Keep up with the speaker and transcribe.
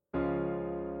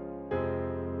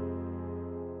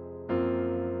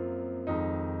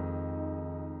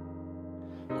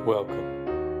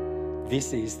Welcome.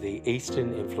 This is the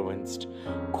Eastern Influenced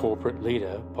Corporate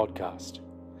Leader podcast,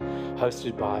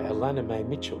 hosted by Alana May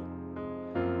Mitchell,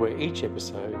 where each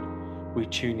episode we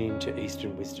tune in to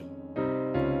Eastern wisdom.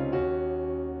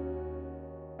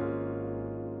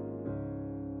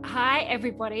 Hi,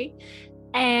 everybody,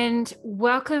 and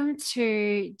welcome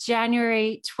to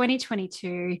January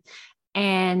 2022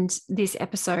 and this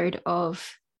episode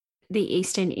of the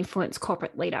Eastern Influence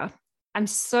Corporate Leader. I'm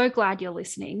so glad you're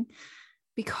listening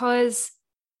because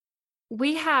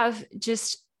we have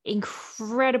just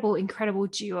incredible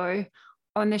duo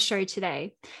on the show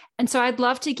today. And so I'd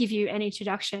love to give you an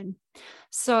introduction.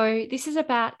 So this is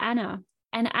about Anna.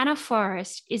 And Anna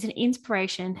Forrest is an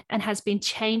inspiration and has been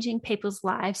changing people's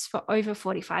lives for over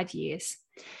 45 years.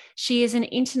 She is an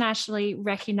internationally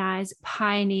recognized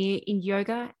pioneer in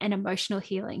yoga and emotional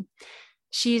healing.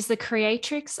 She is the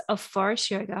creatrix of Forrest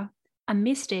Yoga, a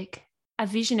mystic, a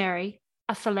visionary,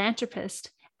 a philanthropist,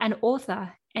 an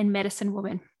author, and medicine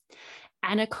woman.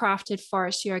 Anna crafted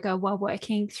Forrest Yoga while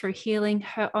working through healing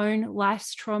her own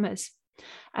life's traumas,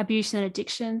 abuse and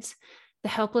addictions, the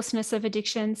helplessness of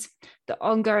addictions, the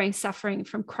ongoing suffering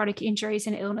from chronic injuries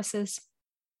and illnesses.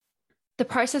 The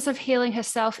process of healing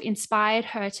herself inspired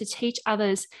her to teach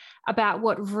others about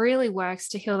what really works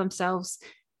to heal themselves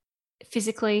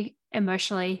physically,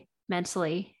 emotionally,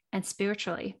 mentally, and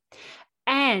spiritually.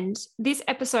 And this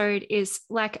episode is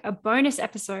like a bonus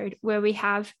episode where we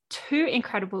have two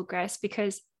incredible guests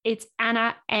because it's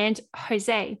Anna and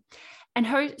Jose. And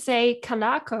Jose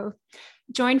Calarco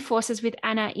joined forces with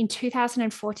Anna in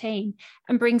 2014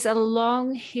 and brings a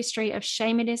long history of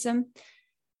shamanism,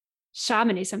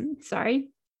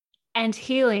 and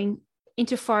healing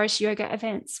into Forrest Yoga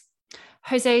events.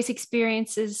 Jose's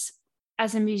experiences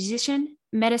as a musician,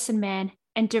 medicine man,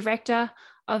 and director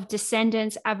of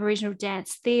Descendants Aboriginal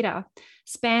Dance Theatre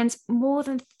spans more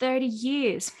than 30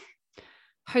 years.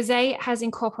 Jose has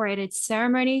incorporated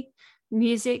ceremony,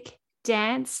 music,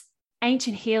 dance,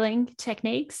 ancient healing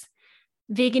techniques,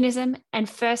 veganism, and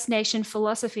First Nation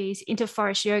philosophies into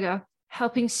Forrest Yoga,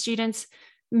 helping students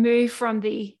move from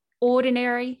the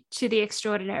ordinary to the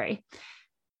extraordinary.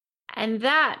 And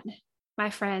that,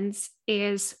 my friends,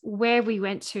 is where we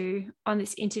went to on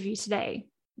this interview today.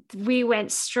 We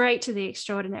went straight to the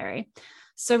extraordinary.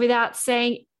 So without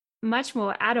saying much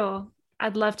more at all,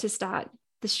 I'd love to start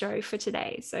the show for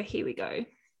today. So here we go.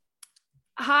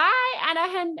 Hi,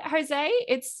 Anna and Jose.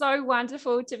 It's so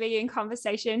wonderful to be in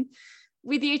conversation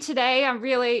with you today. I'm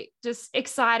really just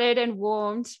excited and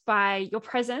warmed by your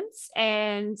presence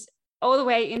and all the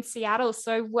way in Seattle.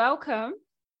 So welcome.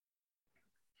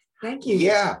 Thank you.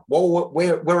 Yeah. Well,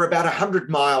 we're about 100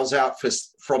 miles out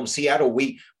from Seattle.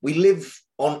 We live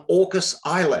on Orcas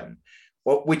Island,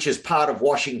 which is part of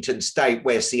Washington State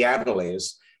where Seattle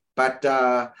is. But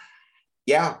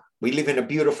we live in a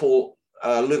beautiful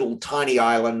little tiny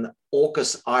island,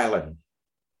 Orcas Island.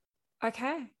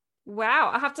 Okay.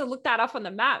 Wow. I have to look that up on the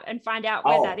map and find out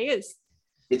where that is.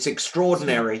 It's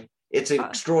extraordinary. It's an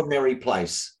extraordinary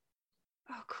place.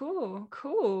 Oh,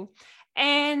 cool.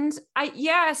 And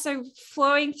so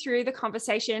flowing through the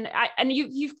conversation, and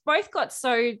you've both got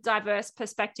so diverse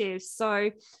perspectives.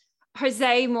 So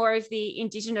Jose, more of the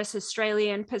Indigenous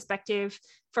Australian perspective,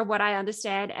 from what I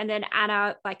understand, and then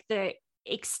Anna, like the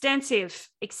extensive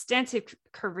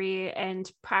career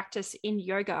and practice in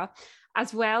yoga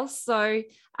as well. So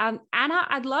Anna,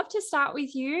 I'd love to start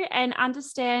with you and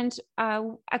understand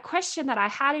a question that I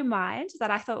had in mind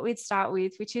that I thought we'd start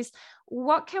with, which is,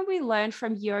 what can we learn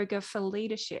from yoga for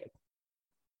leadership?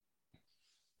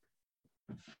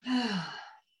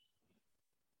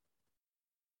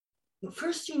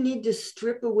 First, you need to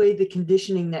strip away the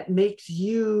conditioning that makes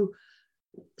you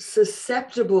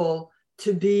susceptible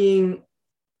to being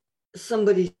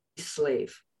somebody's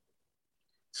slave.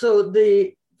 So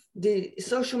the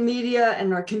social media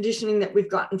and our conditioning that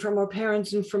we've gotten from our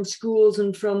parents and from schools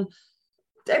and from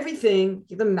everything,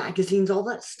 the magazines, all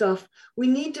that stuff, we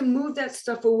need to move that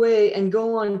stuff away and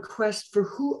go on quest for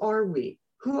who are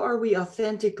we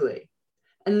authentically,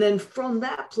 and then from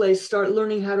that place start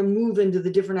learning how to move into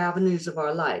the different avenues of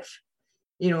our life,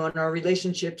 in our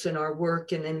relationships and our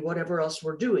work and in whatever else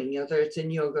we're doing, whether it's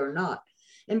in yoga or not.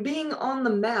 And being on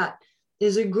the mat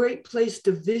is a great place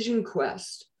to vision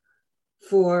quest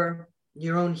for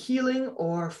your own healing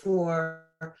or for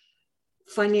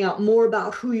finding out more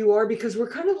about who you are, because we're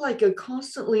kind of like a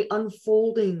constantly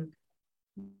unfolding,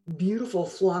 beautiful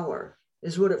flower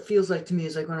is what it feels like to me.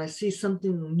 Is like when I see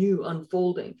something new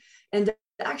unfolding, and to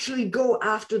actually go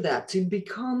after that, to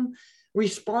become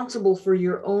responsible for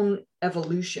your own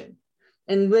evolution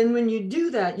And when you do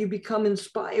that, you become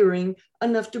inspiring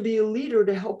enough to be a leader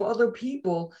to help other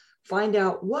people find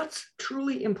out what's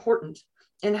truly important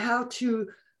and how to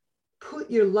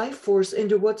put your life force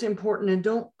into what's important, and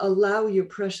don't allow your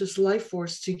precious life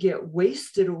force to get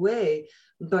wasted away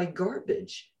by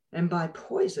garbage and by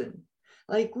poison.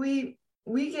 Like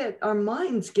our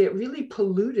minds get really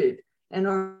polluted, and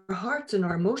our hearts and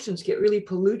our emotions get really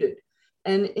polluted.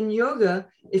 And in yoga,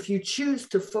 if you choose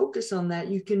to focus on that,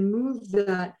 you can move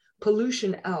that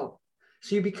pollution out.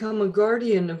 So you become a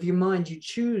guardian of your mind. You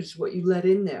choose what you let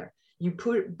in there. You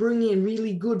bring in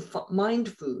really good mind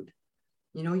food,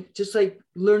 just like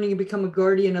learning to become a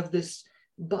guardian of this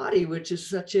body, which is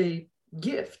such a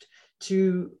gift,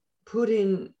 to put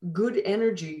in good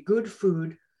energy, good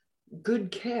food,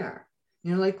 good care.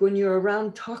 Like when you're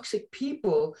around toxic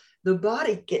people, the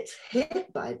body gets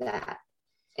hit by that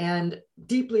and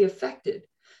deeply affected.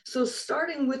 So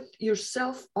starting with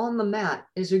yourself on the mat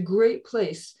is a great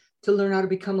place to learn how to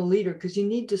become a leader, because you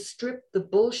need to strip the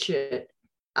bullshit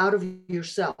out of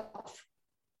yourself.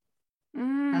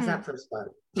 How's that for a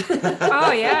start?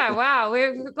 Oh yeah, wow,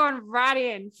 we're going right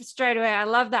in straight away. I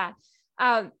love that.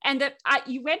 And that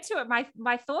you went to it.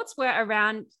 My thoughts were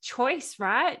around choice,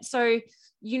 right? So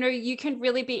you can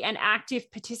really be an active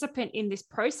participant in this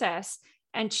process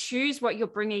and choose what you're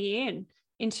bringing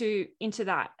into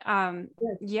that.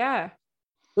 Yeah.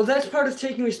 Well, that's part of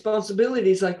taking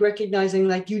responsibilities, like recognizing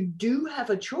like you do have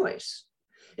a choice.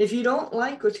 If you don't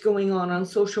like what's going on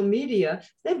social media,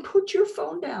 then put your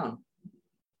phone down.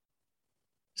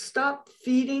 Stop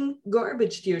feeding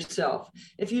garbage to yourself.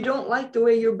 If you don't like the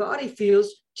way your body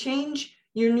feels, change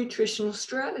your nutritional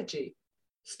strategy.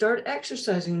 Start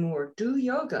exercising more. Do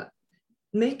yoga.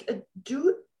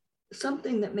 Do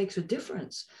something that makes a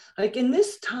difference. Like in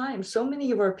this time, so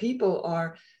many of our people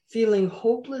are feeling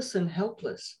hopeless and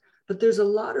helpless, but there's a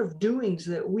lot of doings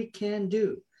that we can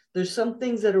do. There's some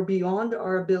things that are beyond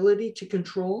our ability to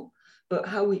control, but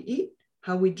how we eat,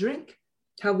 how we drink,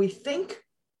 how we think,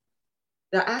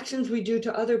 the actions we do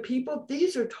to other people,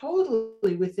 these are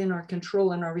totally within our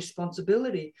control and our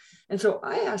responsibility. And so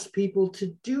I ask people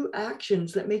to do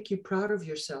actions that make you proud of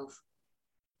yourself,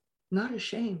 not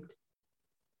ashamed.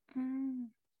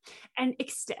 And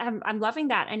I'm loving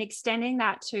that, and extending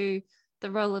that to the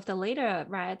role of the leader,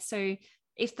 right? So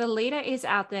if the leader is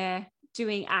out there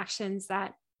doing actions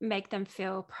that make them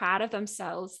feel proud of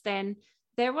themselves, then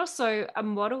they're also a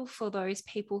model for those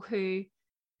people who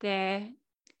they're,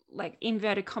 like,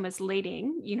 inverted commas,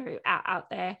 leading, out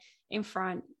there in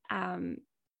front,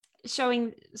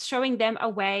 showing them a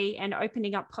way and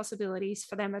opening up possibilities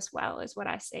for them as well, is what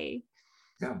I see.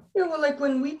 Yeah. Well, like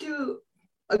when we do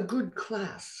a good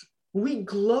class, we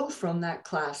glow from that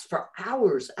class for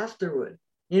hours afterward,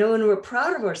 and we're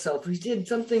proud of ourselves. We did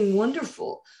something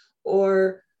wonderful.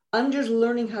 Or I'm just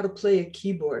learning how to play a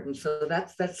keyboard. And so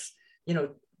that's,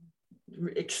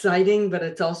 exciting, but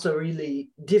it's also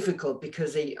really difficult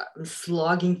because I'm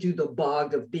slogging through the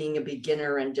bog of being a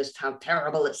beginner and just how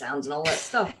terrible it sounds and all that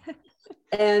stuff.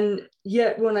 And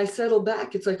yet when I settle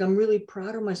back, it's like I'm really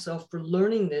proud of myself for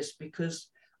learning this, because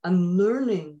I'm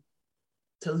learning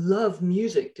to love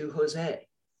music through Jose.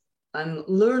 I'm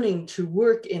learning to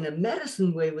work in a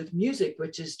medicine way with music,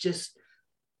 which is just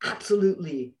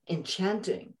absolutely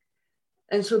enchanting.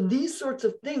 And so these sorts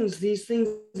of things, these things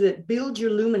that build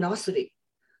your luminosity,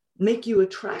 make you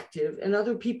attractive, and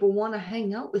other people want to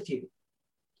hang out with you.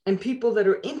 And people that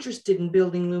are interested in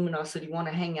building luminosity want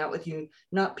to hang out with you,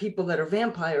 not people that are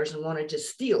vampires and want to just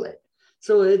steal it.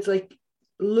 So it's like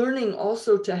learning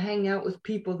also to hang out with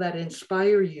people that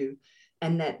inspire you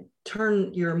and that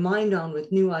turn your mind on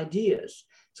with new ideas.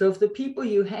 So if the people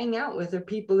you hang out with are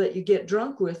people that you get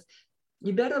drunk with,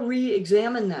 you better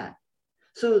re-examine that.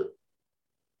 So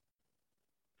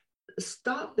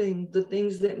stopping the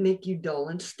things that make you dull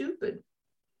and stupid.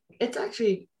 It's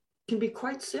actually can be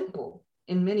quite simple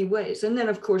in many ways. And then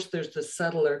of course there's the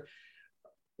subtler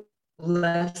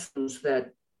lessons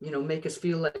that, make us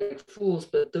feel like fools,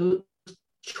 but those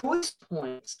choice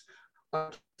points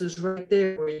are just right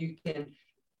there where you can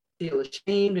feel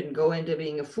ashamed and go into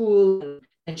being a fool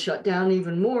and shut down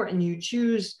even more. And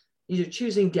you're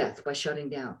choosing death by shutting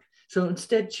down. So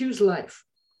instead, choose life.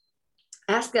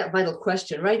 Ask that vital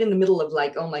question right in the middle of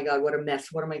like, oh my God, what a mess.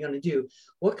 What am I going to do?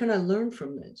 What can I learn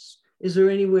from this? Is there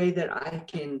any way that I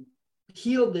can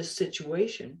heal this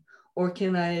situation? Or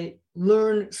can I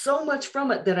learn so much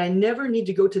from it that I never need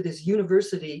to go to this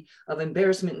university of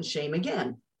embarrassment and shame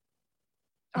again?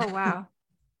 Oh, wow.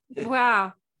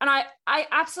 Wow. And I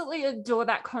absolutely adore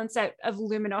that concept of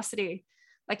luminosity.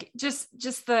 Like just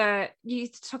you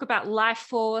talk about life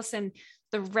force and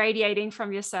the radiating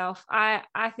from yourself. I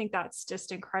think that's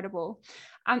just incredible.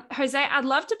 Jose, I'd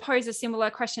love to pose a similar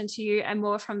question to you, and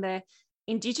more from the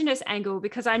Indigenous angle,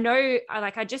 because I know,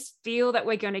 I just feel that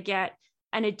we're going to get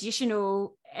an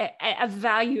additional, a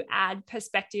value add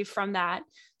perspective from that.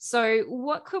 So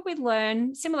what could we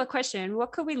learn? Similar question.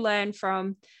 What could we learn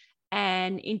from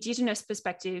an Indigenous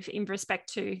perspective in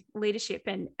respect to leadership?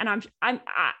 And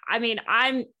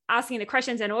I'm asking the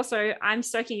questions, and also I'm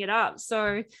soaking it up.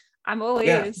 So I'm all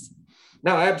ears.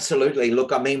 No, absolutely.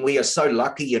 Look, I mean, we are so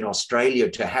lucky in Australia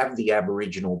to have the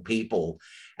Aboriginal people,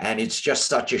 and it's just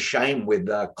such a shame with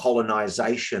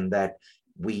colonization that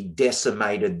we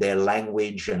decimated their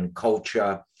language and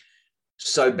culture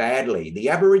so badly. The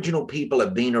Aboriginal people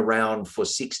have been around for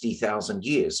 60,000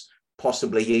 years,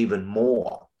 possibly even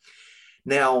more.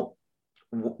 Now,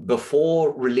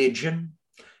 before religion,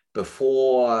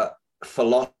 before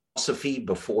philosophy,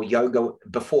 before yoga,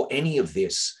 before any of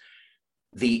this,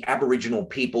 the Aboriginal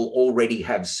people already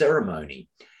have ceremony.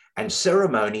 And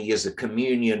ceremony is a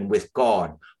communion with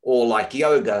God, or like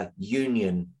yoga,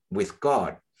 union with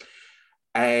God.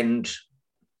 And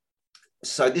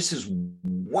so this is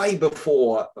way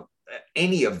before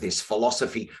any of this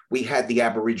philosophy. We had the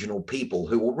Aboriginal people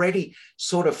who already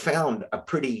sort of found a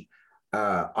pretty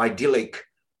idyllic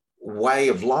way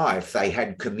of life. They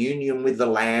had communion with the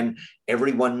land.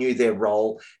 Everyone knew their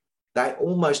role. They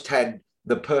almost had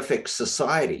the perfect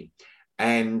society.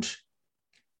 And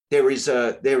there is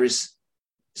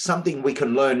something we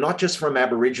can learn, not just from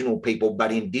Aboriginal people,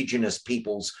 but Indigenous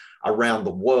peoples around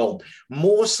the world,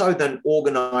 more so than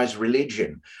organized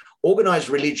religion. Organized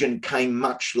religion came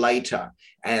much later,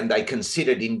 and they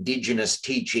considered Indigenous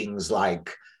teachings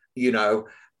like, they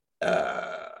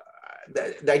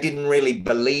didn't really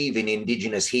believe in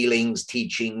Indigenous healings,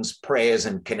 teachings, prayers,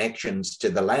 and connections to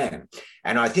the land.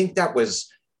 And I think that was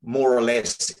more or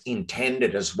less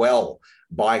intended as well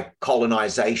by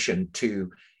colonization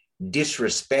to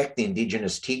disrespect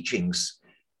Indigenous teachings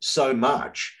so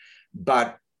much.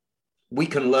 But we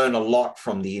can learn a lot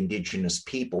from the Indigenous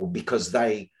people because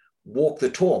they walk the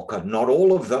talk. Not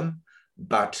all of them,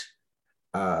 but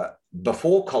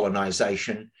before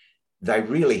colonization, they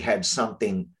really had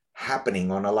something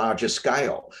happening on a larger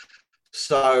scale.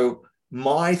 So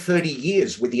my 30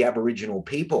 years with the Aboriginal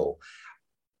people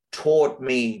taught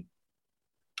me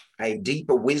a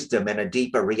deeper wisdom and a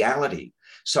deeper reality.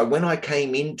 So when I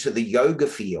came into the yoga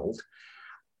field,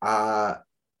 I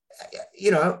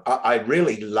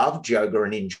really loved yoga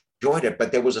and enjoyed it,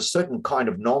 but there was a certain kind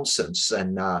of nonsense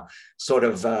and sort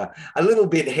of a little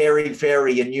bit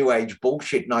hairy-fairy and new age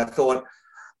bullshit. And I thought,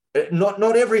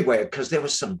 not everywhere, because there were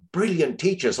some brilliant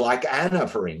teachers like Anna,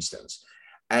 for instance.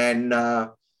 And I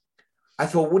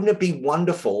thought, wouldn't it be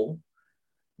wonderful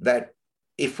that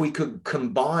if we could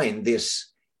combine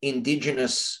this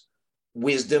Indigenous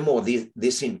wisdom or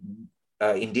this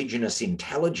Indigenous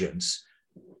intelligence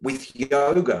with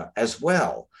yoga as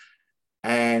well?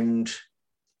 And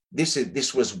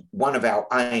this was one of our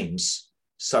aims.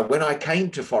 So when I came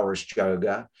to Forrest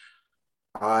Yoga,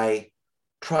 I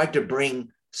tried to bring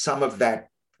some of that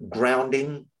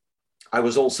grounding. I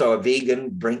was also a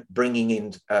vegan, bringing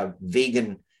in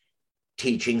vegan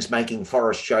teachings, making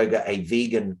Forrest Yoga a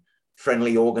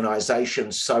vegan-friendly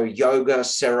organization. So yoga,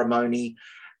 ceremony,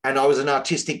 and I was an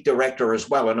artistic director as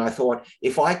well. And I thought,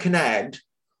 if I can add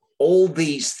all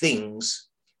these things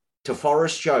to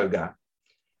Forrest Yoga,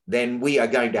 then we are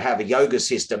going to have a yoga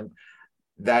system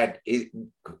that is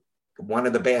one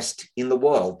of the best in the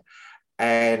world.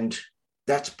 And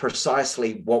that's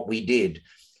precisely what we did.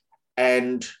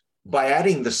 And by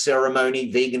adding the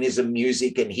ceremony, veganism,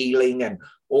 music, and healing, and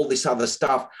all this other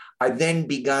stuff, I then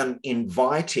began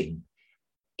inviting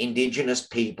Indigenous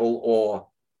people or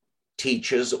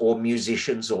teachers or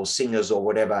musicians or singers or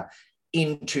whatever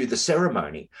into the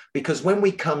ceremony. Because when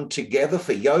we come together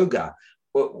for yoga,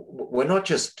 we're not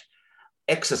just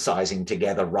exercising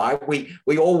together, right?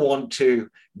 We all want to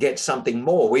get something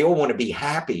more. We all want to be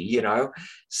happy,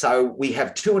 So we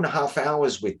have 2.5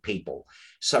 hours with people.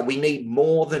 So we need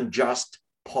more than just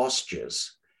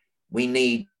postures. We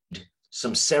need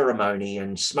some ceremony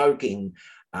and smoking.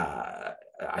 I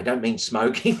don't mean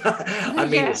smoking. I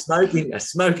mean a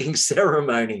smoking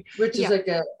ceremony. Which is like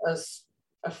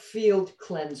a field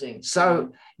cleansing.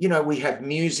 So, we have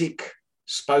music,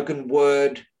 spoken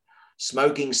word,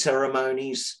 smoking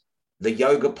ceremonies, the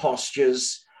yoga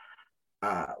postures.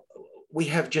 We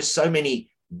have just so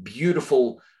many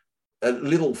beautiful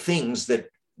little things that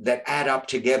add up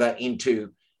together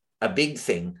into a big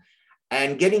thing.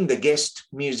 And getting the guest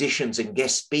musicians and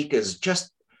guest speakers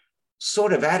just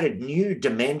sort of added new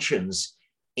dimensions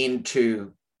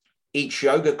into each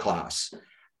yoga class.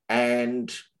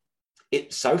 And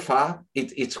so far,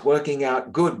 it's working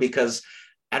out good, because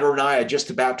Anna and I are just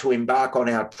about to embark on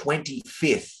our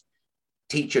 25th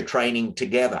teacher training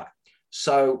together.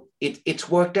 So it's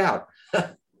worked out.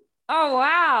 Oh,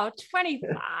 wow.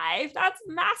 25. That's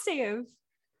massive.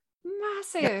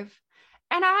 Massive.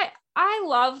 And I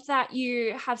love that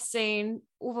you have seen,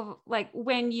 like,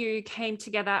 when you came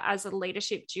together as a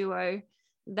leadership duo,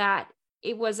 that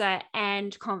it was a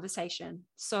and conversation.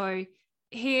 So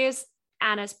here's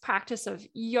Anna's practice of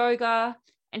yoga,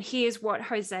 and here's what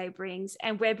Jose brings,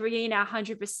 and we're bringing our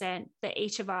 100% that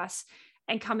each of us,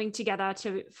 and coming together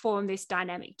to form this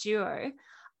dynamic duo.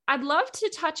 I'd love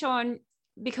to touch on,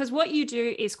 because what you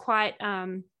do is quite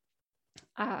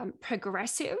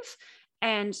progressive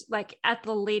and like at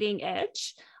the leading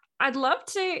edge. I'd love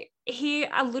to hear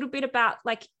a little bit about,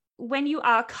 like, when you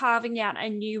are carving out a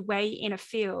new way in a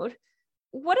field,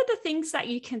 what are the things that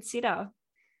you consider?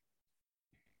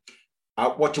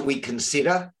 What do we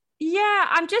consider? Yeah,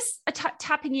 I'm just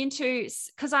tapping into,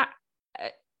 because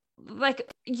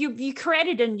like you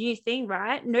created a new thing,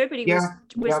 right? Nobody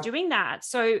was doing that.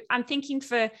 So I'm thinking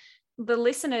for the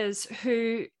listeners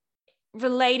who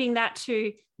relating that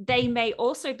to, they may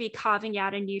also be carving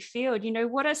out a new field. You know,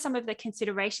 what are some of the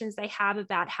considerations they have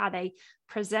about how they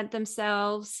present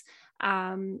themselves?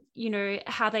 You know,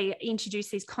 how they introduce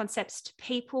these concepts to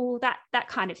people, that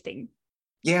kind of thing.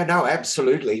 Yeah, no,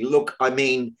 absolutely. Look, I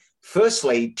mean,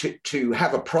 firstly, to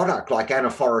have a product like Anna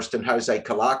Forrest and Jose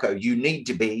Calarco, you need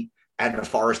to be Anna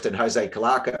Forrest and Jose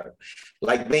Calarco.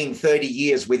 Like, being 30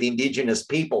 years with Indigenous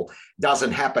people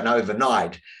doesn't happen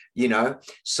overnight, you know?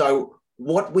 So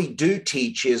what we do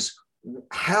teach is,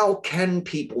 how can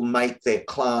people make their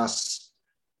class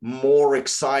more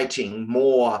exciting,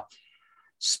 more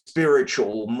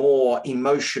spiritual, more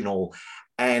emotional?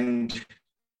 And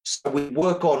so we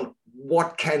work on,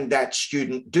 what can that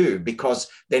student do? Because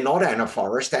they're not Anna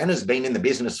Forrest. Anna's been in the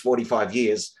business 45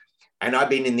 years, and I've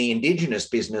been in the Indigenous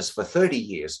business for 30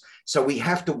 years. So we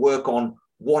have to work on,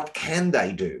 what can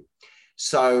they do?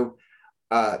 So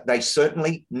they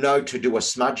certainly know to do a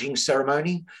smudging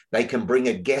ceremony. They can bring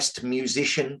a guest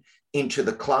musician into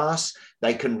the class.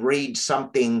 They can read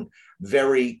something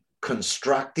very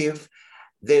constructive.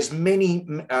 There's many,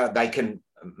 they can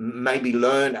maybe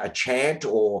learn a chant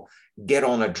or get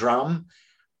on a drum.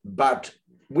 But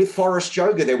with Forrest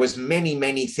Yoga, there was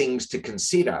many things to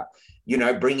consider, you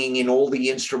know, bringing in all the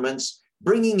instruments,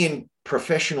 bringing in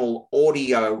professional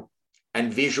audio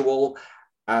and visual,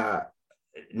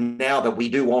 now that we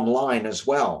do online as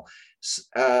well.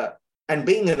 And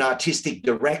being an artistic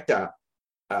director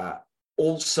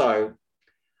also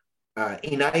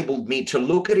enabled me to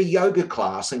look at a yoga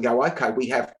class and go, okay, we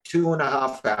have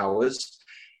 2.5 hours.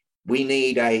 We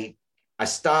need a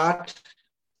start,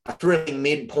 a thrilling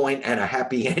midpoint, and a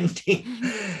happy ending.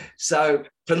 So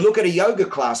to look at a yoga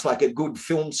class like a good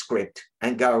film script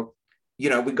and go, you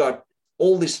know, we got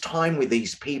all this time with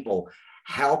these people.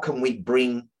 How can we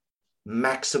bring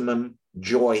maximum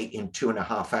joy in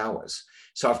 2.5 hours?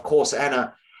 So, of course,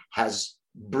 Anna has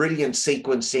brilliant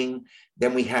sequencing.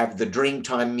 Then we have the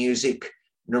Dreamtime music,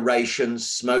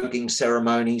 narrations, smoking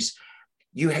ceremonies.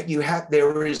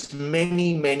 There is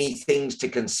many things to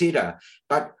consider,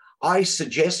 but I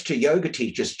suggest to yoga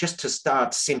teachers just to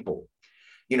start simple.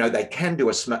 You know, they can do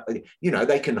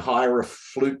they can hire a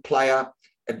flute player.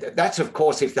 That's, of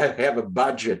course, if they have a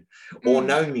budget, or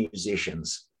no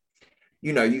musicians.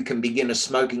 You know, you can begin a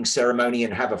smoking ceremony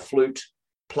and have a flute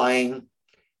playing.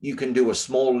 You can do a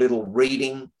small little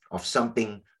reading of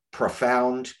something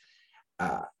profound.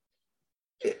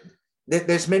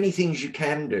 There's many things you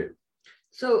can do.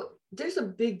 So there's a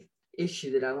big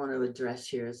issue that I want to address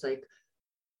here. It's like,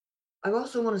 I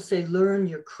also want to say, learn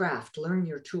your craft, learn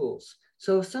your tools.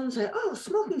 So if someone says, oh,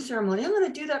 smoking ceremony, I'm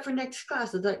going to do that for next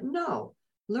class. It's like, no,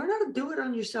 learn how to do it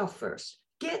on yourself first.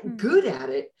 Get good at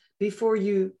it before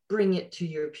you bring it to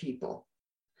your people.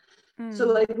 So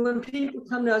like, when people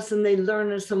come to us and they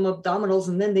learn some abdominals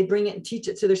and then they bring it and teach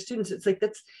it to their students, it's like,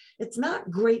 it's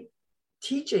not great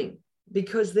teaching,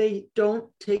 because they don't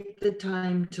take the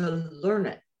time to learn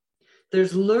it.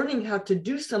 There's learning how to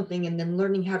do something and then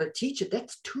learning how to teach it.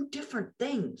 That's two different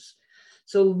things.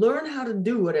 So learn how to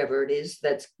do whatever it is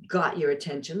that's got your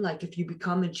attention. Like if you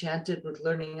become enchanted with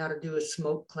learning how to do a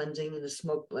smoke cleansing and a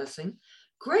smoke blessing,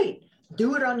 great.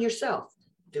 Do it on yourself.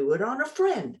 Do it on a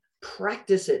friend.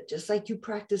 Practice it just like you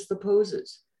practice the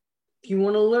poses. If you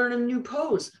want to learn a new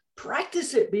pose,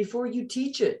 practice it before you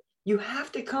teach it. You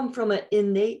have to come from an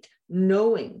innate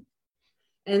knowing.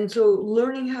 And so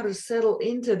learning how to settle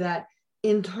into that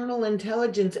internal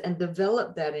intelligence and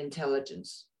develop that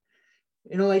intelligence.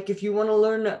 You know, like if you want to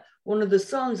learn one of the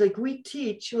songs, like we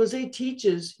teach, Jose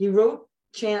teaches, he wrote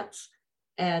chants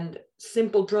and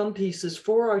simple drum pieces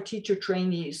for our teacher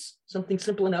trainees, something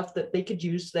simple enough that they could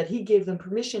use, that he gave them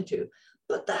permission to.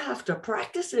 But they have to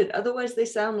practice it. Otherwise, they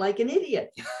sound like an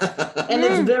idiot. And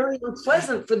it's very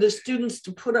unpleasant for the students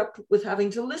to put up with having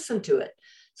to listen to it.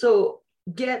 So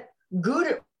get good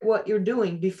at what you're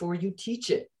doing before you teach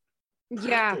it.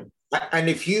 Yeah. And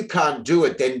if you can't do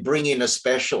it, then bring in a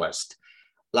specialist.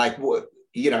 Like,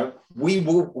 you know, we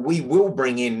will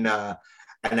bring in an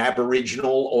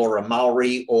Aboriginal or a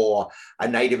Maori or a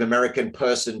Native American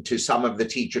person to some of the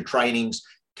teacher trainings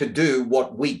to do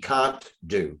what we can't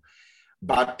do.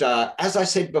 But as I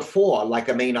said before, like,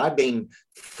 I mean, I've been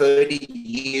 30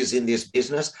 years in this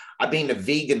business. I've been a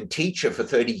vegan teacher for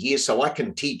 30 years, so I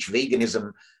can teach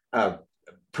veganism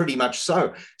pretty much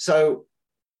so. So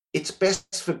it's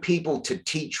best for people to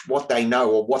teach what they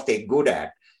know or what they're good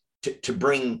at to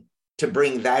bring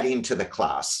that into the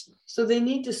class. So they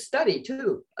need to study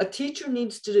too. A teacher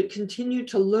needs to continue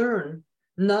to learn,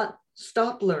 not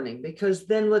stop learning, because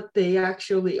then what they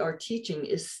actually are teaching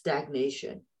is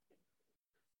stagnation.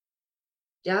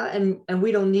 Yeah, and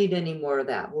we don't need any more of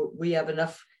that. We have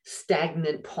enough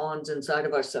stagnant ponds inside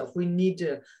of ourselves. We need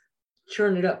to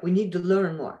churn it up. We need to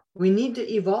learn more. We need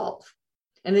to evolve.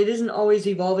 And it isn't always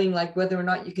evolving like whether or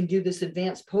not you can do this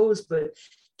advanced pose, but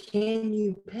can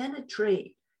you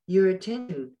penetrate your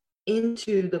attention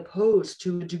into the pose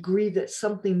to a degree that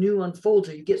something new unfolds,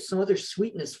 or you get some other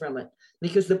sweetness from it?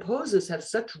 Because the poses have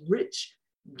such rich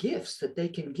gifts that they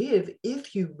can give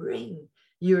if you bring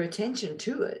your attention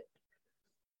to it.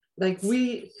 Like,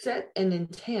 we set an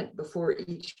intent before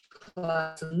each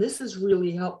class, and this is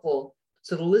really helpful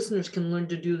so the listeners can learn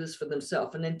to do this for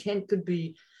themselves. An intent could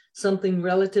be something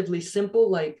relatively simple,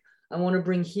 like, I want to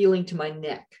bring healing to my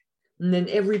neck. And then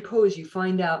every pose you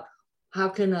find out, how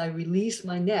can I release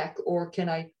my neck, or can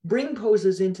I bring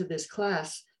poses into this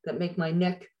class that make my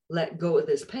neck let go of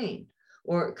this pain?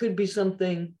 Or it could be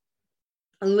something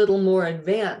a little more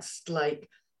advanced, like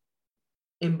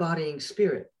embodying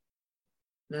spirit.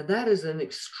 Now that is an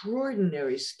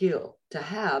extraordinary skill to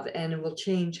have, and it will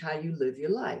change how you live your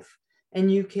life. And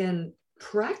you can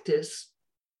practice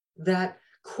that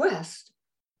quest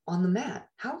on the mat.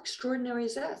 How extraordinary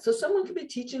is that? So someone could be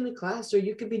teaching the class, or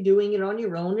you could be doing it on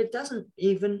your own. It doesn't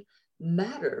even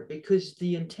matter, because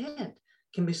the intent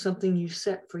can be something you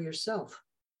set for yourself.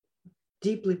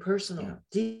 Deeply personal,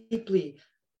 deeply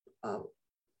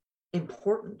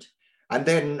important. And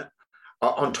then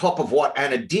on top of what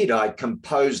Anna did, I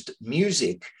composed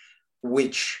music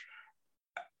which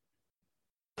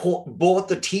brought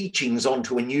the teachings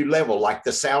onto a new level, like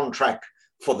the soundtrack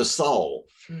for the soul.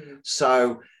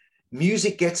 So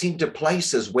music gets into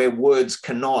places where words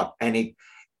cannot, and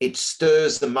it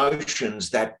stirs emotions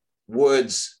that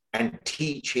words and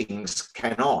teachings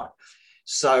cannot.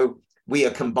 So we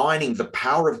are combining the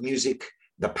power of music,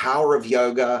 the power of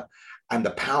yoga, and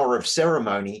the power of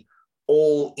ceremony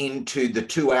all into the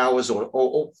 2 hours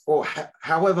or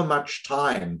however much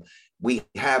time we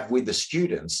have with the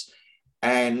students.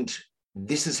 And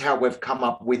this is how we've come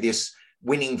up with this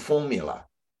winning formula.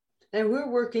 And we're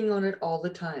working on it all the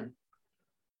time.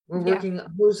 We're working,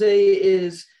 Jose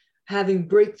is having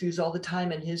breakthroughs all the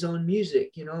time in his own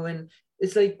music, you know, and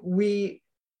it's like we're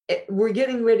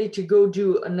getting ready to go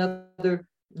do another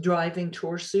driving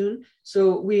tour soon.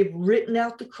 So we've written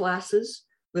out the classes.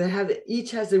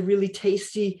 Each has a really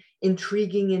tasty,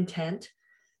 intriguing intent,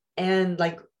 and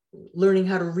like learning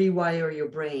how to rewire your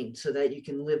brain so that you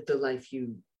can live the life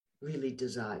you really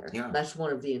desire. Yeah. That's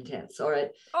one of the intents. All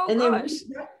right. Oh, and gosh.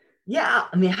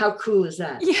 I mean, how cool is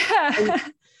that? Yeah.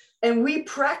 And we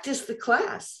practice the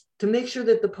class to make sure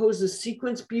that the poses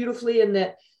sequence beautifully, and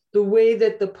that the way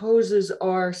that the poses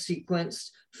are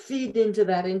sequenced feed into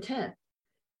that intent.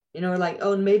 You know, like,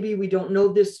 oh, maybe we don't know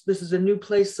this is a new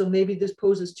place, so maybe this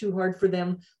pose is too hard for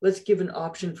them. Let's give an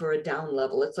option for a down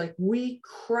level. It's like we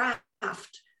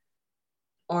craft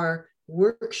our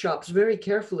workshops very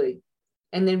carefully,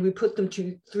 and then we put them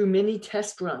through many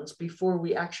test runs before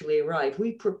we actually arrive.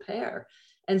 We prepare.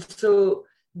 And so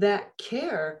that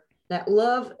care, that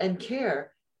love and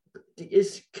care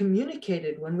is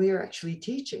communicated when we are actually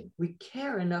teaching. We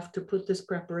care enough to put this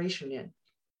preparation in.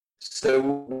 So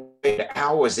we spend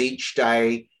hours each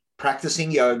day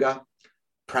practicing yoga,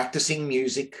 practicing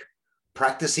music,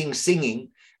 practicing singing,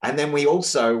 and then we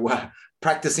also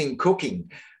practicing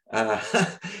cooking.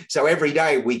 So every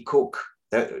day we cook.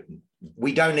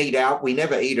 We don't eat out. We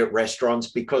never eat at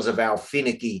restaurants because of our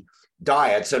finicky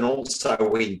diets. And also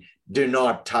we do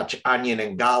not touch onion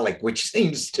and garlic, which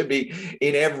seems to be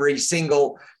in every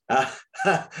single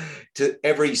to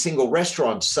every single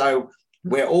restaurant. So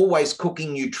we're always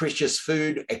cooking nutritious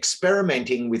food,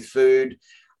 experimenting with food,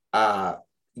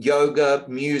 yoga,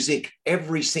 music,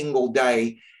 every single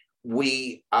day.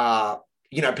 We are,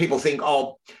 people think,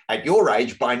 oh, at your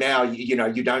age by now,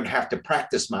 you don't have to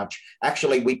practice much.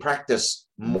 Actually, we practice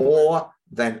more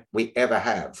than we ever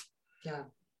have. Yeah.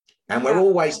 And we're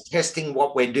always testing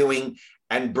what we're doing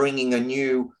and bringing a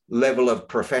new level of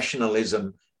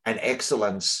professionalism and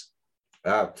excellence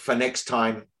for next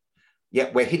time.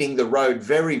 Yet we're hitting the road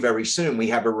very, very soon. We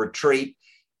have a retreat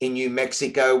in New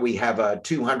Mexico. We have a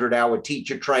 200-hour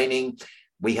teacher training.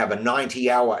 We have a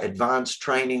 90-hour advanced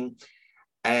training.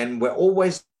 And we're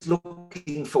always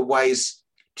looking for ways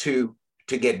to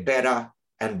get better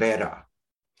and better.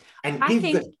 And give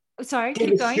the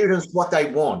students what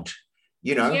they want,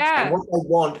 and what they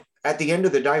want at the end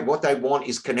of the day, what they want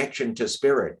is connection to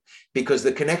spirit, because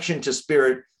the connection to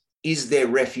spirit is their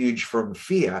refuge from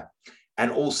fear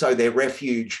and also their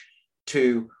refuge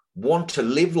to want to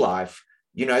live life.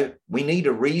 We need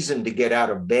a reason to get out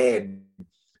of bed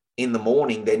in the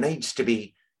morning. There needs to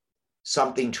be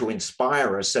something to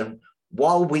inspire us. And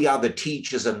while we are the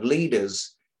teachers and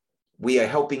leaders, we are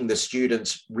helping the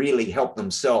students really help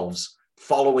themselves,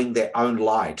 following their own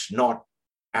light, not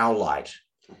our light.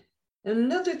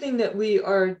 Another thing that we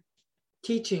are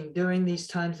teaching during these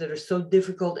times that are so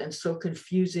difficult and so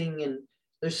confusing, and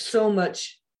there's so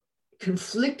much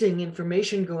conflicting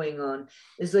information going on,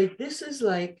 is like, this is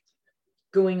like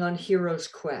going on hero's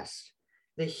quest.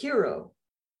 The hero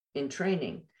in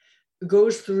training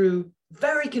goes through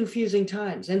very confusing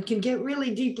times and can get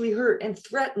really deeply hurt and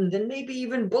threatened and maybe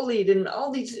even bullied and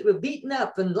all these beaten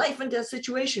up and life and death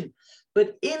situation.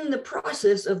 But in the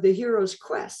process of the hero's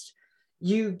quest,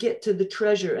 you get to the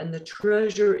treasure, and the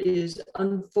treasure is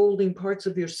unfolding parts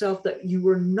of yourself that you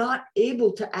were not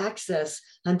able to access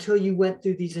until you went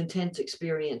through these intense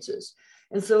experiences.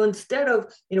 And so instead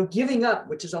of, giving up,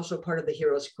 which is also part of the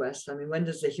hero's quest. I mean, when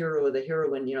does the hero or the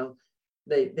heroine,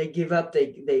 they give up,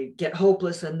 they get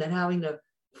hopeless, and then having to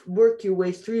work your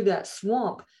way through that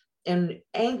swamp and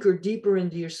anchor deeper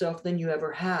into yourself than you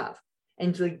ever have.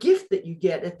 And the gift that you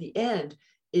get at the end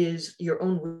is your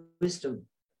own wisdom,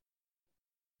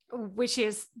 which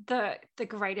is the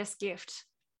greatest gift.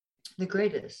 The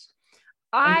greatest.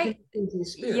 I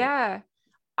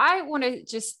want to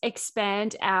just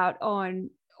expand out on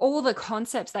all the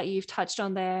concepts that you've touched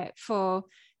on there,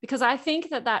 because I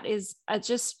think that is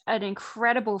just an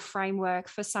incredible framework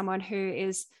for someone who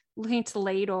is looking to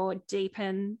lead or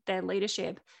deepen their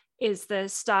leadership, is the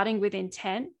starting with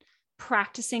intent,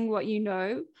 practicing what you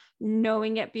know,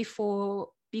 knowing it before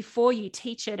you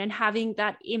teach it, and having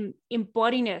that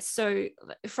embodiness. So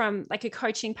from like a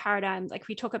coaching paradigm, like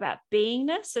we talk about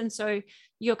beingness. And so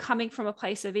you're coming from a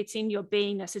place of, it's in your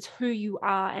beingness, it's who you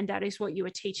are, and that is what you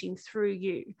are teaching through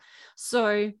you.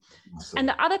 So, awesome. And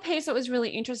the other piece that was really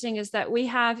interesting is that we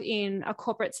have in a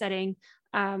corporate setting,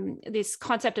 this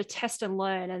concept of test and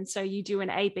learn. And so you do an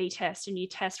A/B test, and you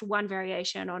test one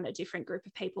variation on a different group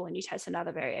of people, and you test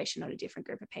another variation on a different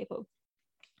group of people.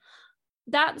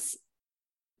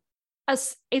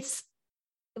 It's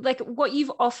like what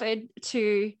you've offered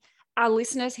to our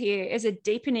listeners here is a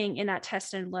deepening in that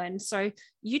test and learn. So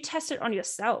you test it on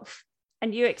yourself,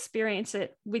 and you experience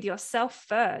it with yourself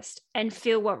first and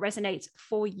feel what resonates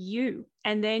for you.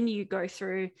 And then you go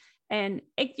through and,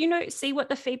 see what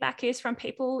the feedback is from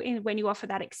people when you offer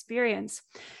that experience.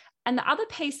 And the other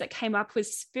piece that came up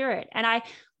was spirit. And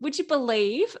would you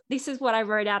believe, this is what I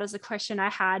wrote out as a question I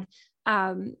had.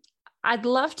 I'd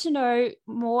love to know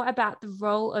more about the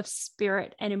role of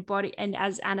spirit and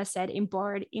as Anna said,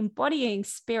 embodying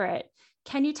spirit.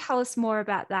 Can you tell us more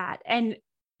about that? And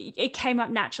it came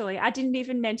up naturally. I didn't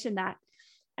even mention that.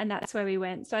 And that's where we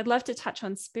went. So I'd love to touch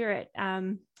on spirit.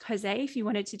 Jose, if you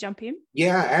wanted to jump in.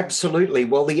 Yeah, absolutely.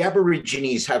 Well, the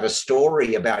Aborigines have a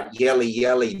story about Yeli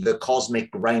Yeli, the cosmic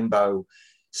rainbow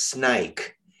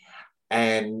snake.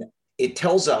 And it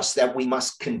tells us that we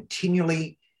must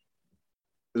continually,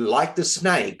 like the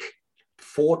snake,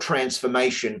 for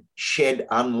transformation, shed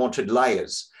unwanted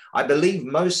layers. I believe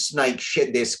most snakes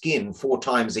shed their skin 4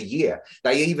 times a year.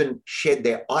 They even shed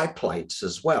their eye plates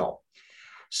as well.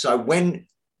 So when,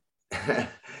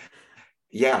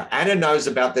 Anna knows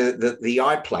about the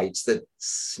eye plates, that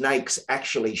snakes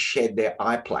actually shed their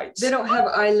eye plates. They don't have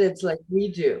eyelids like we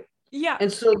do. Yeah.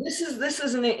 And so this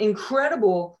is an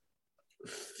incredible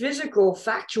physical,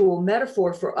 factual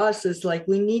metaphor for us. Is like,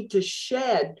 we need to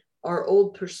shed our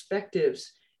old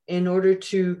perspectives in order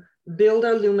to build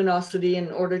our luminosity,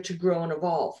 in order to grow and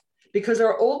evolve, because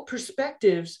our old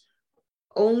perspectives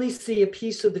only see a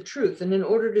piece of the truth. And in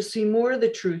order to see more of the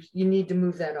truth, you need to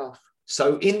move that off.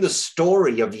 So in the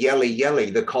story of Yeli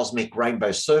Yeli, the cosmic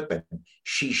rainbow serpent,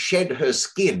 she shed her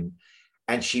skin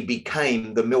and she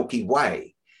became the Milky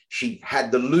Way. She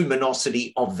had the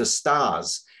luminosity of the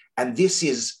stars. And this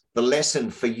is the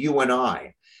lesson for you and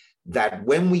I, that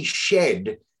when we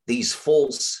shed these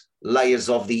false layers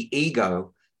of the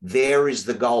ego, there is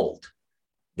the gold.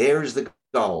 There is the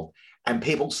gold. And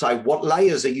people say, what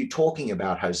layers are you talking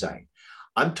about, Jose?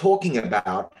 I'm talking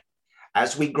about,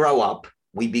 as we grow up,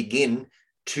 we begin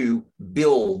to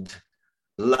build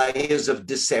layers of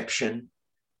deception,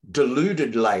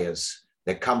 deluded layers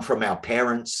that come from our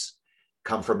parents,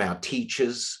 come from our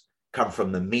teachers, come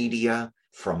from the media,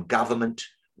 from government,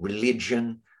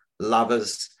 religion,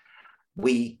 lovers.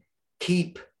 We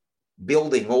keep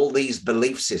building all these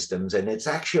belief systems, and it's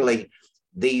actually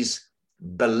these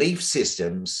belief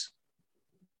systems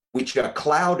which are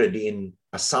clouded in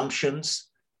assumptions,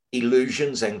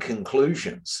 illusions, and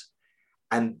conclusions.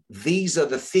 And these are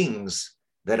the things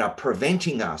that are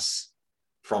preventing us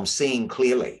from seeing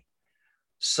clearly.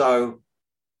 So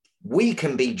we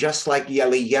can be just like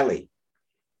Yeli Yeli,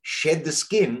 shed the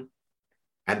skin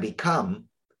and become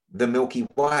the Milky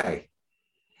Way.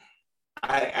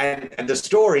 And the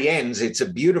story ends, it's a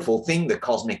beautiful thing, the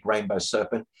cosmic rainbow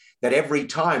serpent, that every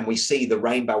time we see the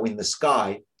rainbow in the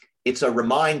sky, it's a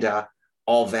reminder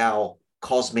of our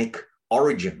cosmic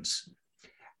origins.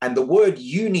 And the word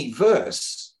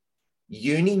universe,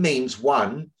 uni means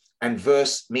one, and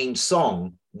verse means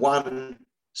song, one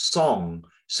song.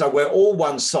 So we're all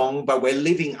one song, but we're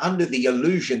living under the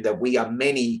illusion that we are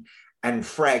many and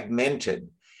fragmented.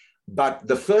 But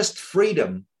the first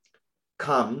freedom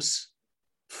comes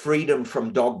freedom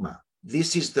from dogma.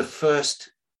 This is the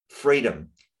first freedom.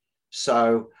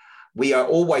 So we are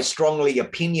always strongly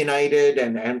opinionated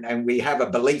and we have a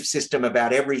belief system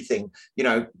about everything. You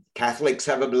know, Catholics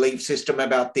have a belief system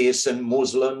about this, and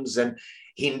Muslims and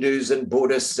Hindus and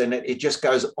Buddhists, and it just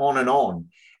goes on and on.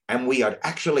 And we are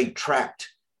actually trapped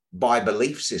by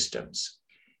belief systems.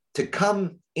 To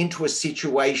come into a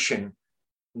situation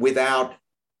without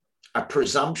a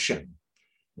presumption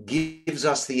gives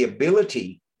us the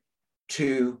ability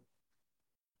to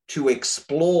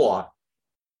explore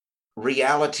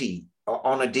reality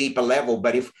on a deeper level.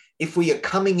 But if we are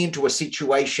coming into a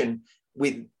situation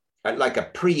with like a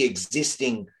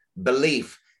pre-existing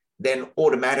belief, then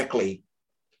automatically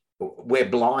we're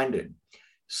blinded.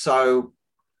 So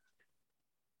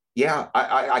yeah,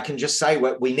 I can just say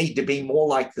we need to be more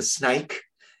like the snake,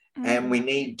 and we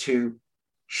need to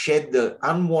shed the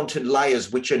unwanted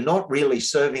layers which are not really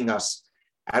serving us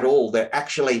at all. They're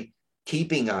actually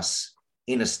keeping us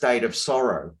in a state of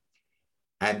sorrow.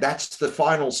 And that's the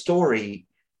final story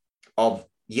of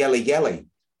Yeli Yeli.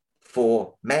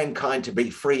 For mankind to be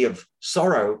free of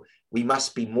sorrow, we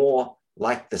must be more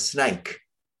like the snake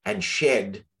and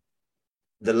shed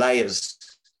the layers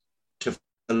to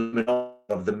the luminosity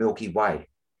of the Milky Way.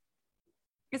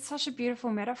 It's such a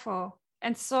beautiful metaphor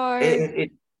and so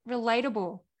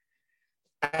relatable.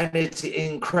 And it's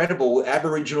incredible.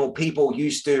 Aboriginal people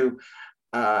used to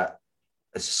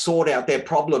sort out their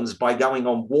problems by going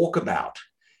on walkabout.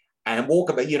 And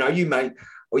walkabout,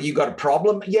 you got a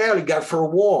problem? Yeah, we go for a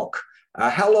walk.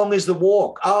 How long is the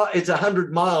walk? Oh, it's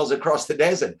 100 miles across the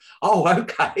desert. Oh,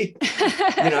 okay.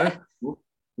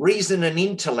 Reason and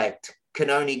intellect can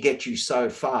only get you so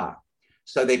far.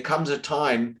 So there comes a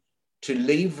time to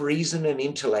leave reason and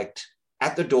intellect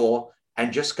at the door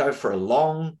and just go for a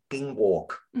long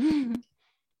walk. And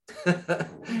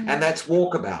that's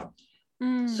walkabout.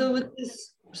 So with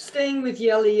this, staying with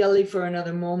Yeli Yeli for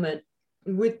another moment,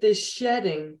 with this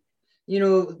shedding,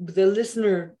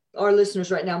 our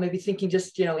listeners right now may be thinking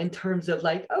just, in terms of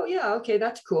like, oh yeah, okay,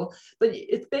 that's cool. But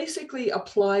it basically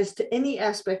applies to any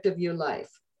aspect of your life.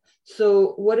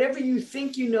 So whatever you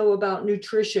think you know about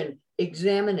nutrition,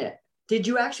 examine it. Did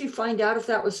you actually find out if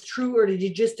that was true, or did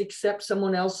you just accept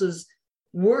someone else's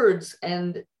words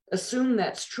and assume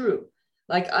that's true?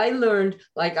 Like I learned,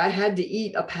 like I had to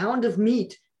eat a pound of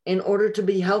meat in order to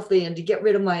be healthy and to get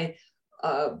rid of my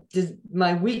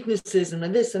weaknesses and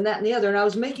this and that and the other. And I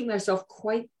was making myself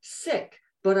quite sick,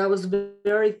 but I was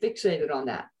very fixated on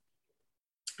that.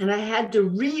 And I had to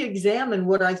re-examine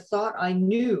what I thought I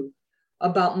knew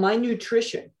about my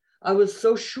nutrition. I was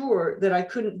so sure that I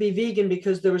couldn't be vegan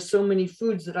because there were so many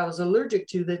foods that I was allergic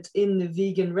to that's in the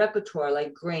vegan repertoire,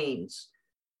 like grains.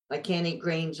 I can't eat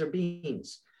grains or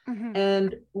beans. Mm-hmm.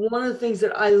 And one of the things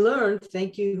that I learned,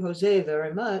 thank you, Jose,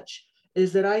 very much,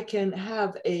 is that I can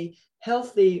have a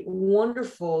healthy,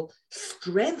 wonderful,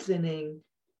 strengthening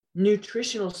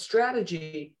nutritional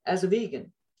strategy as a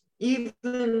vegan.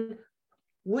 even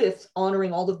with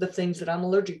honoring all of the things that I'm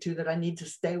allergic to that I need to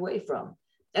stay away from.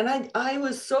 And I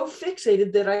was so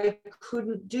fixated that I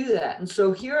couldn't do that. And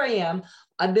so here I am.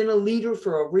 I've been a leader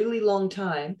for a really long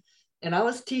time. And I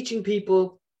was teaching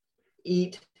people,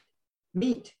 eat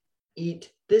meat,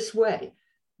 eat this way,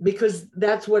 because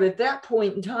that's what at that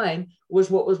point in time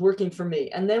was what was working for me.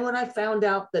 And then when I found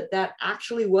out that that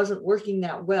actually wasn't working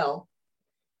that well,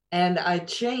 and I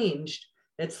changed,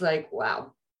 it's like,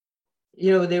 wow,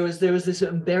 you know, there was this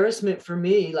embarrassment for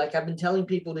me. Like, I've been telling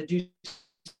people to do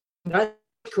not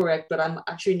correct, but I'm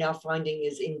actually now finding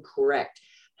is incorrect.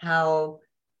 How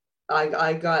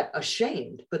I got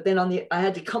ashamed, but then I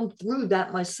had to come through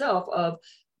that myself of,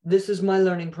 this is my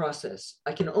learning process.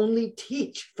 I can only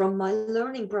teach from my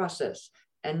learning process.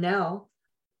 And now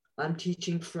I'm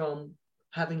teaching from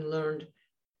having learned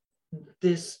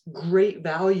this great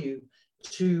value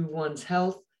to one's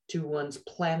health, to one's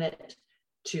planet,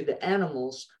 to the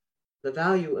animals, the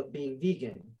value of being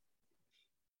vegan.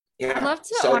 Yeah. I'd love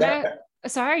to honor.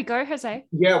 Sorry, go, Jose.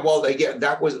 Yeah, well, yeah,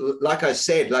 that was, like I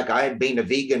said, like I had been a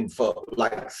vegan for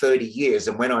like 30 years.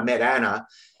 And when I met Anna,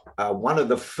 one of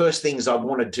the first things I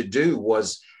wanted to do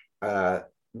was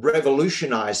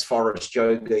revolutionize Forrest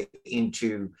yoga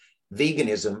into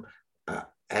veganism.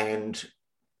 And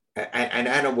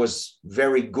Anna was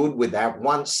very good with that.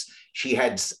 Once she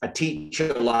had a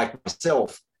teacher like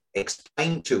myself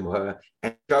explain to her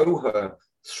and show her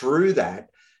through that,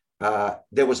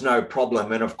 there was no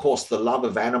problem. And of course, the love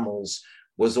of animals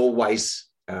was always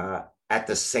at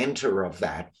the center of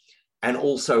that. And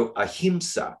also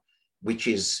ahimsa, which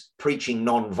is preaching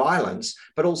non-violence,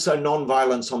 but also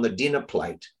non-violence on the dinner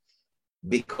plate,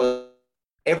 because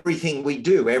everything we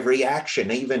do, every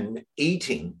action, even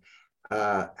eating,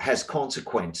 has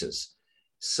consequences.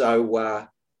 So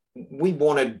we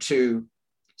wanted to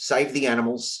save the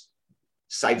animals,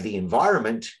 save the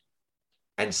environment,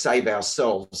 and save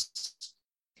ourselves.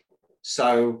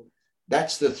 So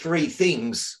that's the three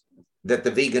things that the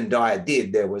vegan diet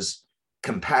did. There was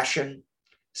compassion,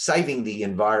 saving the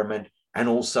environment, and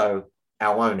also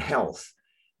our own health,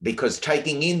 because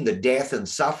taking in the death and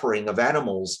suffering of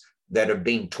animals that have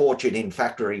been tortured in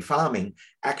factory farming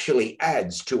actually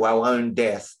adds to our own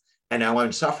death and our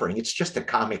own suffering. It's just a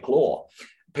karmic law.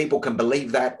 People can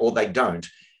believe that or they don't.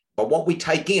 But what we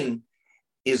take in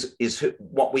is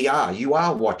what we are. You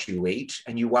are what you eat,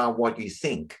 and you are what you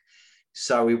think.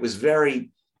 So it was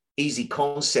very easy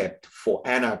concept for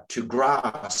Anna to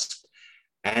grasp.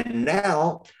 And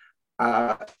now,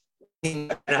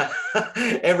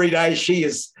 every day she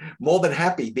is more than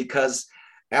happy, because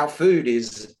our food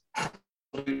is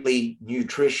absolutely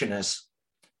nutritious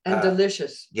and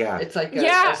delicious. Yeah, it's like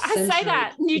I say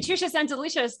that, nutritious and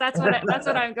delicious. That's what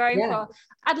I'm going for.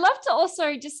 I'd love to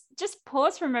also just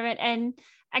pause for a moment and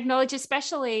acknowledge,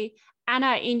 especially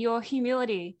Anna, in your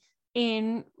humility.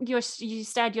 You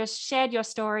shared your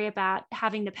story about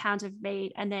having the pound of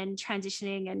meat and then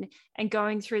transitioning and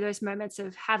going through those moments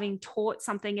of having taught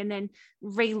something and then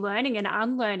relearning and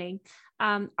unlearning.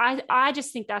 I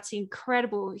just think that's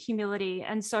incredible humility.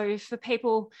 And so for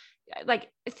people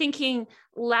like thinking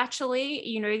laterally,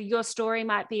 you know, your story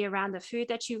might be around the food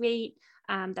that you eat,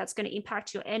 that's going to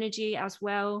impact your energy as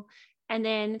well. And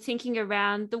then thinking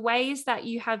around the ways that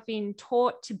you have been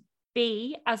taught to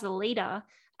be as a leader,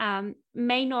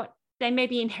 they may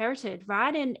be inherited,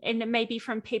 right? And it may be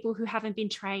from people who haven't been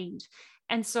trained.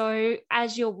 And so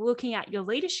as you're looking at your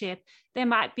leadership, there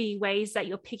might be ways that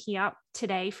you're picking up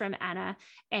today from Anna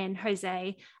and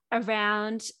Jose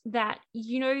around that,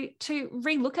 you know, to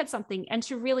relook at something and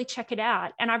to really check it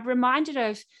out. And I'm reminded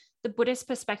of the Buddhist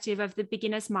perspective of the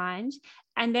beginner's mind.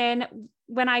 And then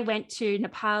when I went to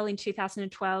Nepal in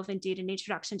 2012 and did an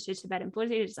introduction to Tibetan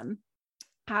Buddhism,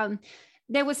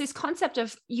 there was this concept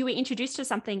of you were introduced to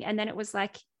something and then it was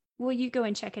like, well, you go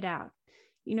and check it out.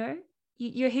 You know,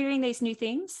 you're hearing these new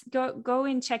things, go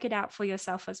and check it out for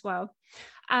yourself as well.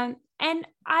 And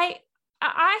I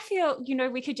feel, you know,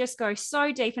 we could just go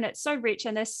so deep and it's so rich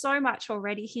and there's so much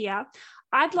already here.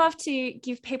 I'd love to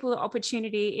give people the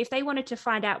opportunity, if they wanted to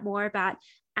find out more about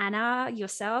Anna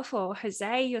yourself or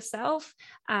Jose yourself,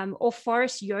 or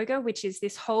Forrest Yoga, which is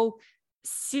this whole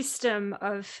system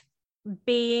of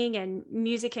being and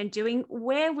music and doing,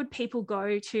 where would people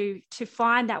go to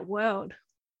find that world?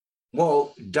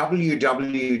 Well,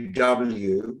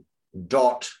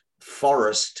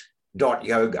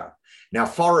 www.forrest.yoga. Now,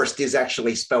 Forrest is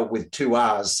actually spelled with two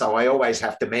R's, so I always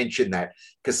have to mention that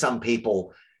because some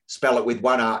people spell it with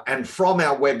one R. And from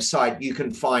our website, you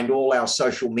can find all our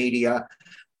social media,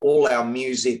 all our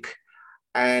music.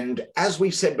 And as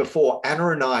we've said before, Anna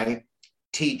and I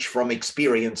teach from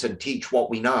experience and teach what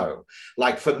we know.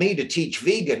 Like for me to teach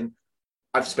vegan,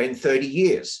 I've spent 30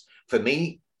 years. For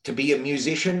me to be a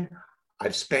musician,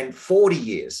 I've spent 40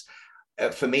 years.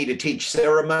 For me to teach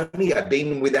ceremony, I've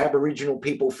been with Aboriginal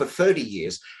people for 30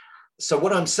 years. So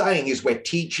what I'm saying is we're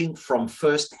teaching from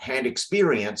first-hand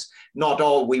experience, not,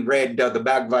 oh, we read the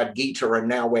Bhagavad Gita and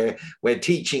now we're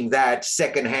teaching that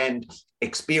second-hand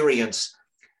experience.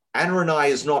 Anna and I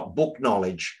is not book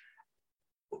knowledge.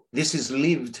 This is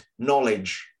lived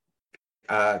knowledge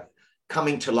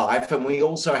coming to life. And we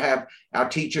also have our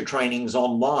teacher trainings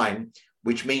online,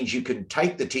 which means you can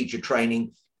take the teacher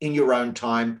training in your own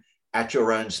time at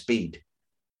your own speed.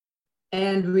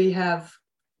 And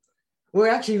we're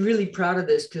actually really proud of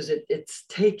this because it's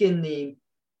taken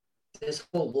this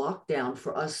whole lockdown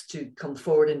for us to come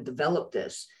forward and develop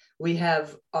this. We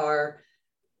have our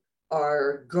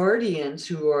guardians,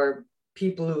 who are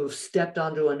people who have stepped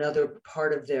onto another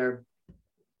part of their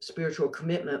spiritual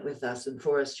commitment with us in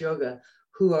Forrest Yoga,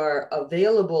 who are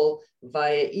available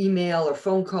via email or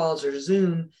phone calls or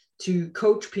Zoom to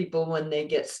coach people when they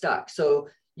get stuck. So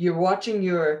you're watching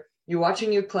your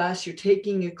class, you're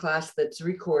taking your class that's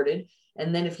recorded.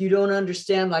 And then if you don't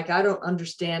understand, like I don't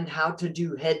understand how to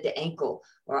do head to ankle,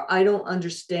 or I don't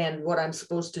understand what I'm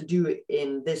supposed to do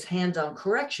in this hands-on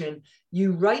correction,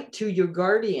 you write to your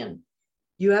guardian.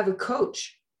 You have a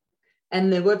coach.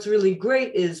 And then what's really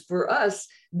great is for us,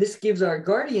 this gives our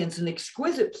guardians an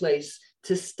exquisite place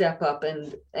to step up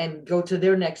and go to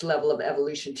their next level of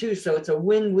evolution too. So it's a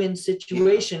win-win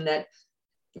situation that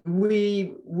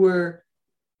we were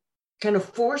kind of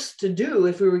forced to do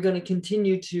if we were going to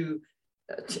continue to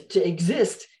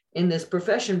exist in this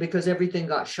profession, because everything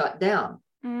got shut down.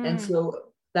 And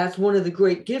so that's one of the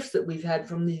great gifts that we've had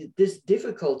from this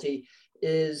difficulty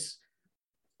is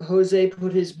Jose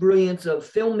put his brilliance of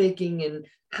filmmaking and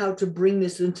how to bring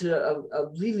this into a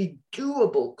really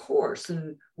doable course.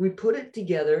 And we put it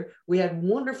together. We had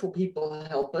wonderful people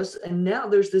help us. And now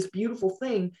there's this beautiful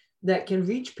thing that can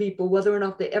reach people whether or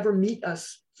not they ever meet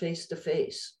us face to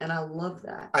face. And I love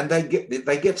that. And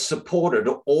they get supported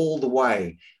all the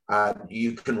way.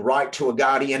 You can write to a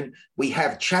guardian. We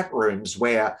have chat rooms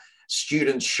where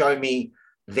students show me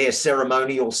their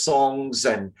ceremonial songs,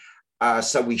 and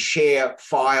so we share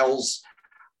files,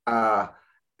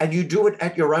 and you do it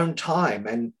at your own time,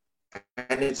 and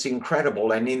it's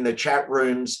incredible. And in the chat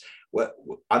rooms,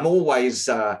 I'm always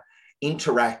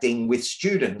interacting with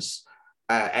students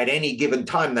at any given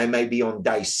time. They may be on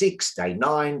day 6, day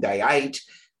 9, day 8,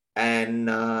 and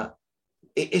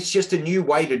it's just a new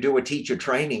way to do a teacher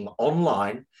training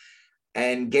online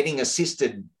and getting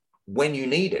assisted when you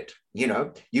need it. You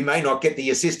know, you may not get the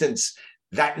assistance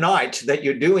that night that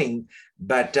you're doing,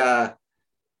 but and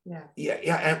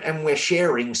we're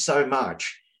sharing so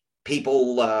much.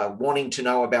 People wanting to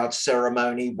know about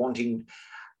ceremony,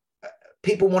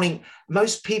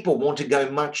 most people want to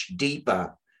go much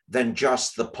deeper than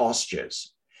just the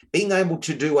postures. Being able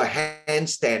to do a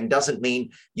handstand doesn't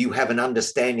mean you have an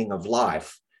understanding of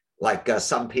life, like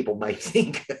some people may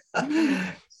think.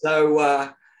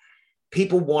 So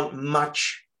people want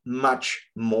much, much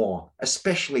more,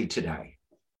 especially today.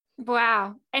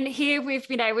 Wow. And here we've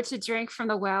been able to drink from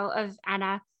the well of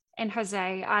Anna and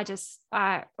Jose.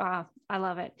 I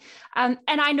love it. And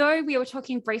I know we were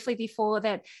talking briefly before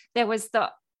that there was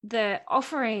the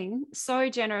offering so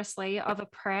generously of a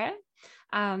prayer.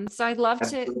 So I'd love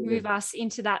to move us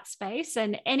into that space,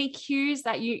 and any cues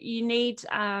that you need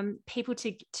people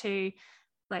to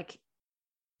like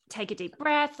take a deep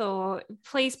breath, or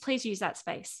please use that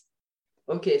space.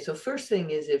 Okay, so first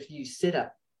thing is if you sit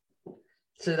up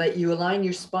so that you align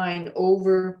your spine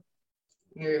over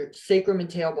your sacrum and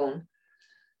tailbone,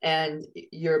 and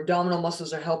your abdominal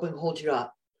muscles are helping hold you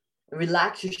up, and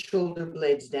relax your shoulder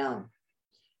blades down.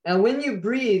 Now, when you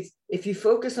breathe, if you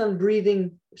focus on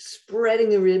breathing, spreading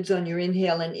the ribs on your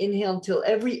inhale, and inhale until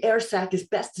every air sac, as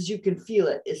best as you can feel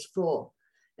it, is full.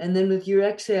 And then with your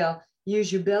exhale,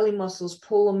 use your belly muscles,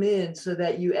 pull them in so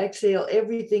that you exhale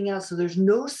everything else. So there's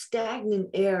no stagnant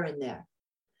air in there.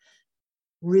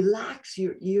 Relax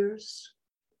your ears,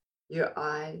 your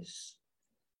eyes,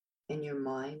 and your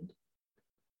mind,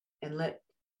 and let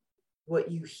what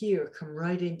you hear come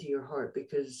right into your heart,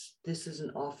 because this is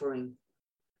an offering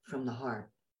from the heart.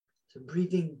 So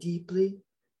breathing deeply,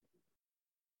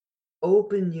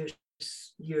 open your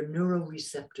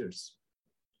neuroreceptors.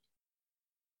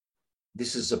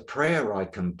 This is a prayer I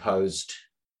composed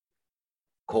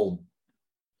called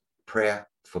Prayer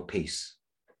for Peace.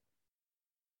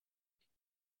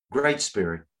 Great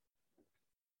Spirit,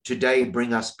 today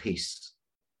bring us peace.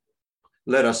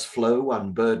 Let us flow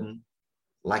unburdened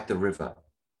like the river.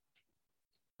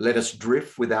 Let us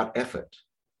drift without effort,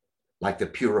 like the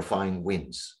purifying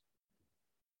winds.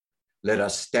 Let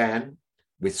us stand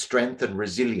with strength and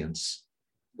resilience,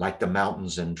 like the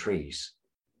mountains and trees.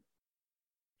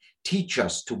 Teach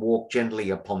us to walk gently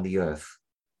upon the earth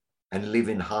and live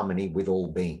in harmony with all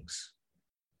beings.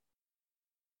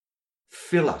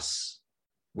 Fill us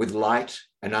with light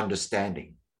and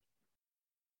understanding.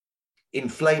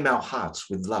 Inflame our hearts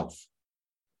with love.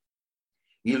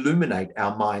 Illuminate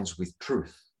our minds with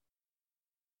truth.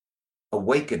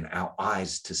 Awaken our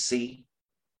eyes to see.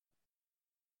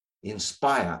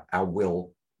 Inspire our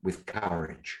will with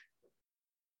courage.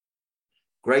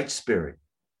 Great Spirit,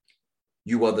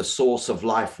 you are the source of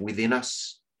life within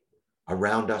us,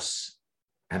 around us,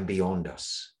 and beyond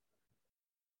us.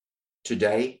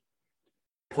 Today,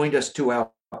 point us to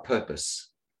our purpose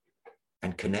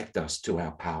and connect us to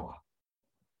our power.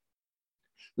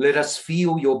 Let us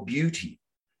feel your beauty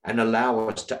and allow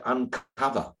us to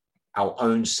uncover our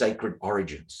own sacred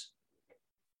origins.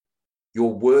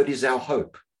 Your word is our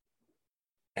hope,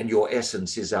 and your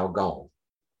essence is our goal.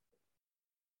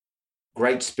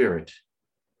 Great Spirit,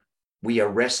 we are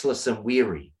restless and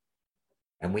weary,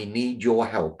 and we need your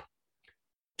help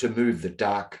to move the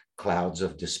dark clouds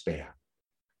of despair.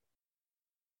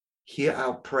 Hear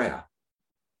our prayer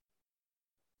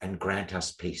and grant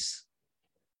us peace.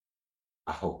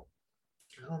 Aho.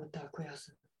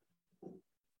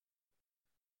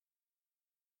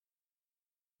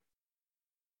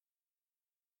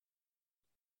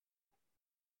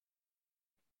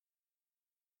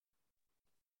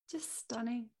 Just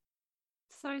stunning.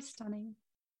 So stunning.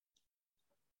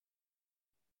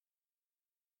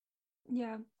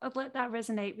 Yeah, I'd let that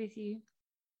resonate with you.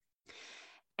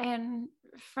 And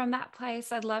from that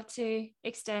place, I'd love to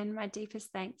extend my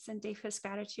deepest thanks and deepest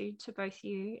gratitude to both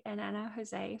you and Ana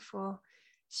Jose for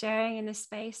sharing in this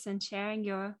space and sharing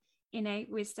your innate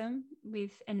wisdom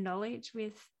and knowledge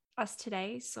with us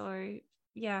today. So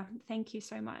yeah, thank you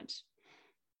so much.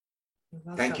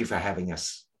 Thank you for having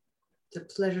us. It's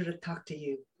a pleasure to talk to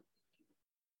you.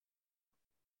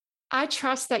 I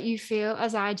trust that you feel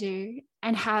as I do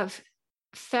and have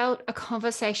felt a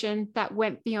conversation that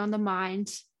went beyond the mind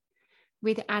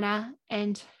with Ana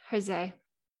and Jose.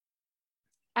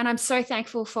 And I'm so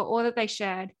thankful for all that they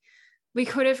shared. We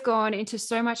could have gone into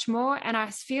so much more, and I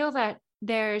feel that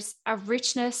there's a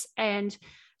richness and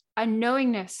a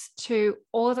knowingness to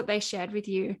all that they shared with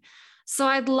you. So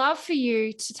I'd love for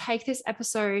you to take this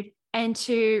episode and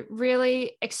to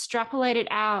really extrapolate it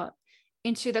out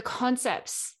into the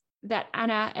concepts that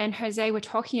Ana and Jose were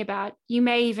talking about. You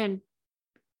may even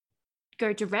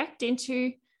go direct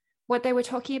into what they were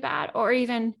talking about, or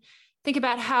even think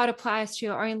about how it applies to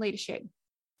your own leadership.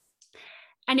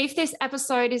 And if this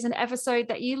episode is an episode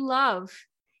that you love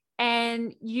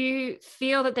and you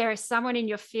feel that there is someone in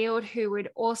your field who would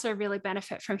also really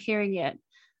benefit from hearing it,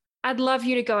 I'd love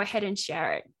you to go ahead and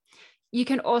share it. You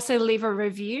can also leave a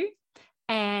review,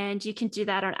 and you can do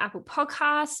that on Apple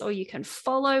Podcasts, or you can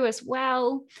follow as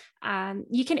well.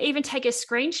 You can even take a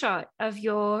screenshot of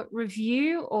your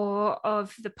review or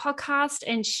of the podcast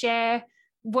and share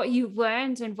what you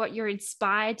learned and what you're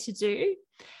inspired to do.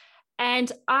 And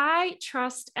I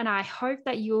trust and I hope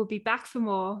that you will be back for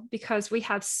more, because we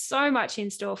have so much in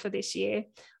store for this year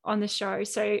on the show.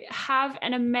 So have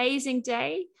an amazing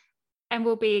day, and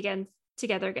we'll be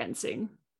together again soon.